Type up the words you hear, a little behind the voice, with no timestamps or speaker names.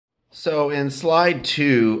So in slide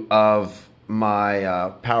 2 of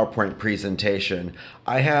my PowerPoint presentation,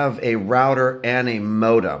 I have a router and a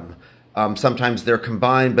modem. Sometimes they're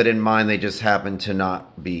combined, but in mine they just happen to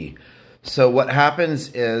not be. So what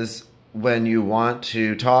happens is when you want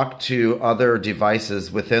to talk to other devices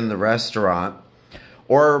within the restaurant,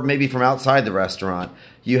 or maybe from outside the restaurant,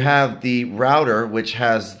 you have the router, which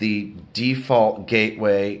has the default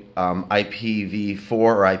gateway IPv4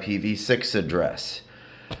 or IPv6 address.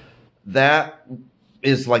 That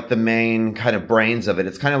is like the main kind of brains of it.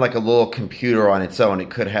 It's kind of like a little computer on its own. It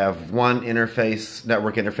could have one interface,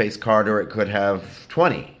 network interface card, or it could have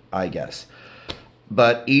 20, I guess.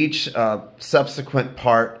 But each subsequent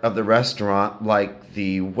part of the restaurant, like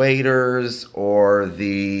the waiters or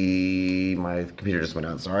my computer just went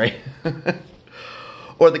out, sorry.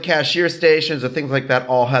 Or the cashier stations or things like that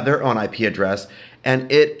all have their own IP address.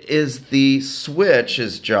 And it is the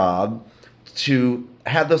switch's job to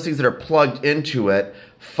have those things that are plugged into it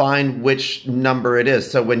find which number it is.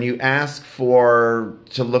 So when you ask to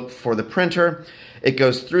look for the printer, it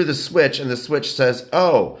goes through the switch and the switch says,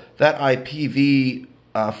 oh, that IPv4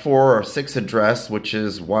 or 6 address, which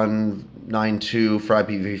is 192 for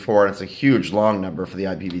IPv4, and it's a huge long number for the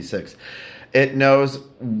IPv6. It knows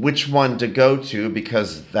which one to go to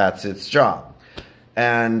because that's its job.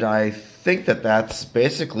 And I think that that's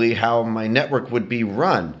basically how my network would be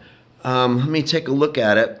run. Let me take a look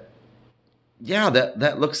at it. Yeah,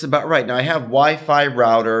 that looks about right. Now I have Wi-Fi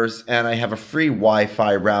routers and I have a free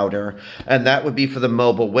Wi-Fi router, and that would be for the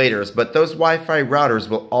mobile waiters. But those Wi-Fi routers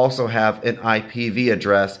will also have an IPv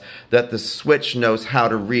address that the switch knows how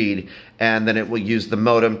to read, and then it will use the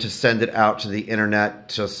modem to send it out to the internet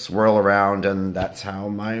to swirl around, and that's how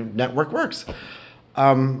my network works.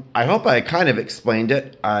 I hope I kind of explained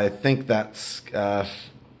it. I think that's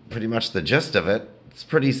pretty much the gist of it. It's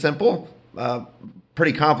pretty simple,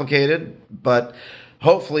 pretty complicated, but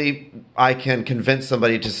hopefully I can convince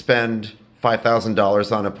somebody to spend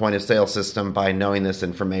 $5,000 on a point of sale system by knowing this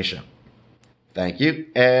information. Thank you,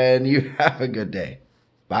 and you have a good day.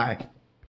 Bye.